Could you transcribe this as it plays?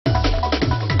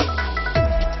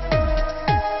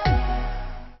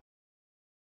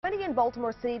and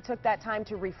Baltimore City took that time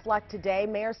to reflect today.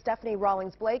 Mayor Stephanie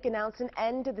Rawlings-Blake announced an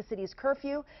end to the city's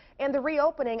curfew and the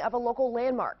reopening of a local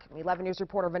landmark. 11 News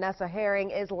reporter Vanessa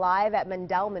Herring is live at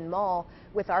Mondawmin Mall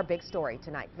with our big story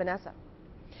tonight. Vanessa.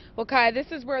 Well, Kai,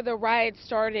 this is where the riots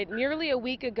started nearly a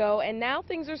week ago, and now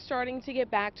things are starting to get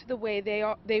back to the way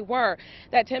they were.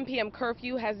 That 10 p.m.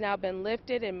 curfew has now been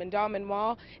lifted, and Mondawmin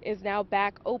Mall is now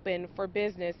back open for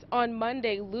business. On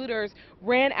Monday, looters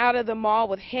ran out of the mall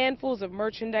with handfuls of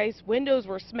merchandise, windows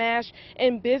were smashed,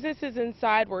 and businesses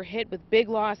inside were hit with big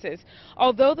losses.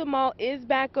 Although the mall is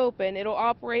back open, it'll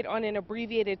operate on an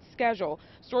abbreviated schedule.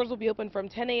 Stores will be open from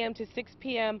 10 a.m. to 6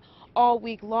 p.m. all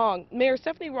week long. Mayor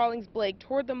Stephanie Rawlings-Blake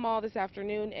toured the mall this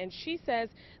afternoon, and she says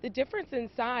the difference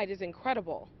inside is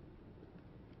incredible.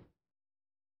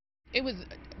 It was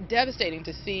devastating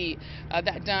to see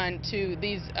that done to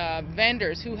these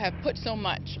vendors who have put so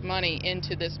much money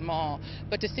into this mall,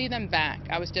 but to see them back,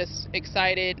 I was just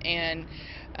excited, and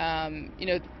you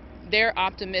know, they're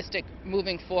optimistic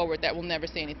moving forward that we'll never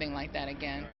see anything like that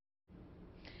again.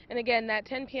 And again, that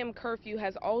 10 p.m. curfew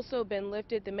has also been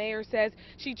lifted. The mayor says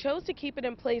she chose to keep it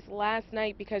in place last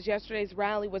night because yesterday's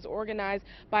rally was organized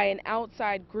by an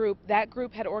outside group. That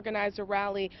group had organized a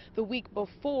rally the week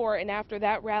before, and after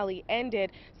that rally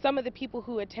ended, some of the people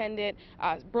who attended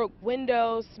broke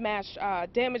windows, smashed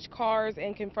damaged cars,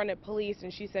 and confronted police,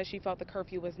 and she says she felt the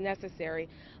curfew was necessary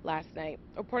last night.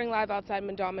 Reporting live outside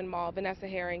Mondawmin Mall, Vanessa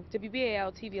Herring,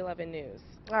 WBAL-TV 11 News.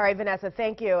 All right, Vanessa,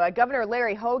 thank you. Governor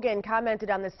Larry Hogan commented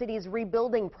on the city's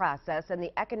rebuilding process and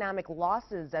the economic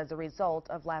losses as a result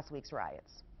of last week's riots.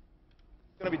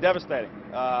 It's going to be devastating.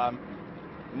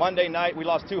 Monday night, we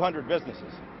lost 200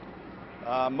 businesses.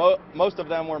 Most of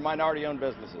them were minority-owned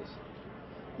businesses.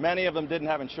 Many of them didn't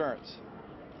have insurance.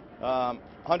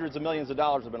 Hundreds of millions of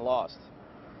dollars have been lost.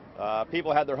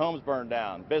 People had their homes burned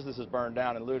down, businesses burned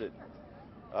down and looted.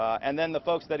 And then the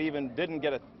folks that even didn't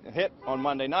get a hit on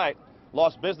Monday night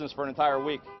lost business for an entire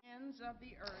week.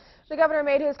 The governor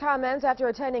made his comments after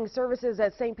attending services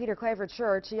at St. Peter Claver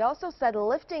Church. He also said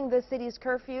lifting the city's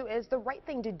curfew is the right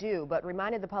thing to do, but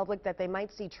reminded the public that they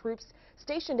might see troops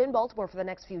stationed in Baltimore for the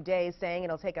next few days, saying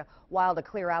it'll take a while to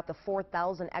clear out the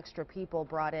 4,000 extra people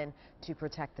brought in to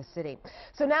protect the city.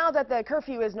 So now that the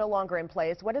curfew is no longer in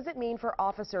place, what does it mean for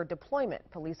officer deployment?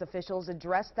 Police officials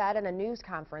addressed that in a news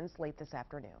conference late this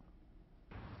afternoon.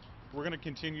 We're going to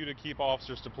continue to keep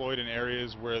officers deployed in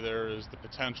areas where there is the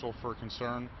potential for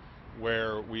concern,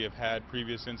 where we have had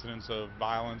previous incidents of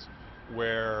violence,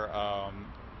 where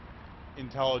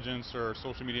intelligence or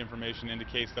social media information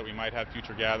indicates that we might have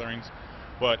future gatherings.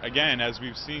 But again, as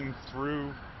we've seen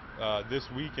through this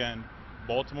weekend,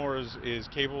 Baltimore is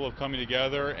capable of coming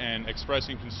together and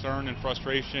expressing concern and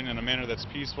frustration in a manner that's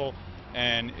peaceful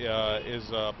and is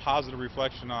a positive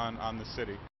reflection on the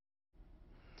city.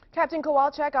 Captain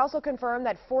Kowalczyk also confirmed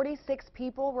that 46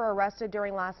 people were arrested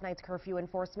during last night's curfew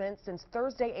enforcement. Since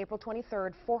Thursday, April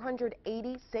 23rd,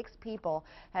 486 people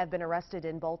have been arrested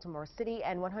in Baltimore City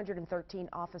and 113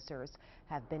 officers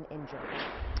have been injured.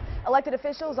 Elected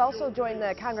officials also joined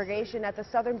the congregation at the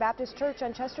Southern Baptist Church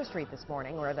on Chester Street this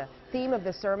morning, where the theme of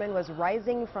the sermon was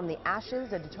Rising from the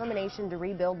Ashes, a determination to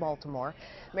rebuild Baltimore.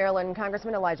 Maryland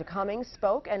Congressman Elijah Cummings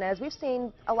spoke, and as we've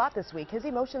seen a lot this week, his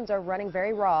emotions are running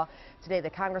very raw. Today, the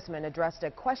congressman addressed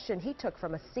a question he took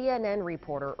from a CNN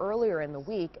reporter earlier in the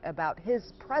week about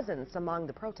his presence among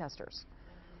the protesters.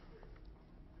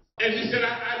 And he said,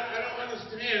 I don't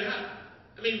understand. How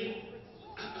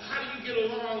do you get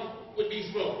along with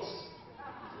these folks?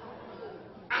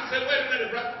 I said, wait a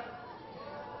minute, brother.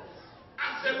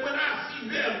 I said, when I see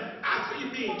them, I see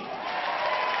me.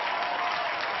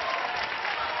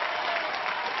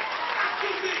 I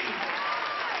see me.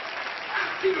 I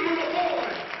see the little boy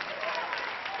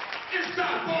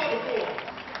inside Baltimore.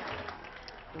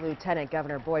 Lieutenant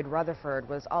Governor Boyd Rutherford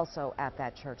was also at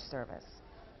that church service.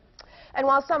 And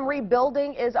while some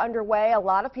rebuilding is underway, a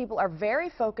lot of people are very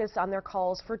focused on their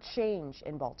calls for change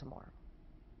in Baltimore.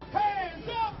 Hands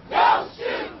up! Don't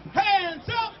shoot! Hands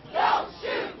up! Don't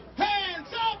shoot!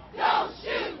 Hands up! Don't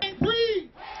shoot! And breathe!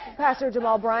 Pastor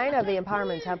Jamal Bryan of the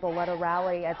Empowerment Temple led a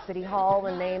rally at City Hall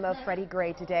in the name of Freddie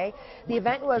Gray today. The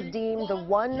event was deemed the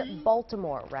One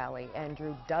Baltimore rally and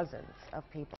drew dozens of people.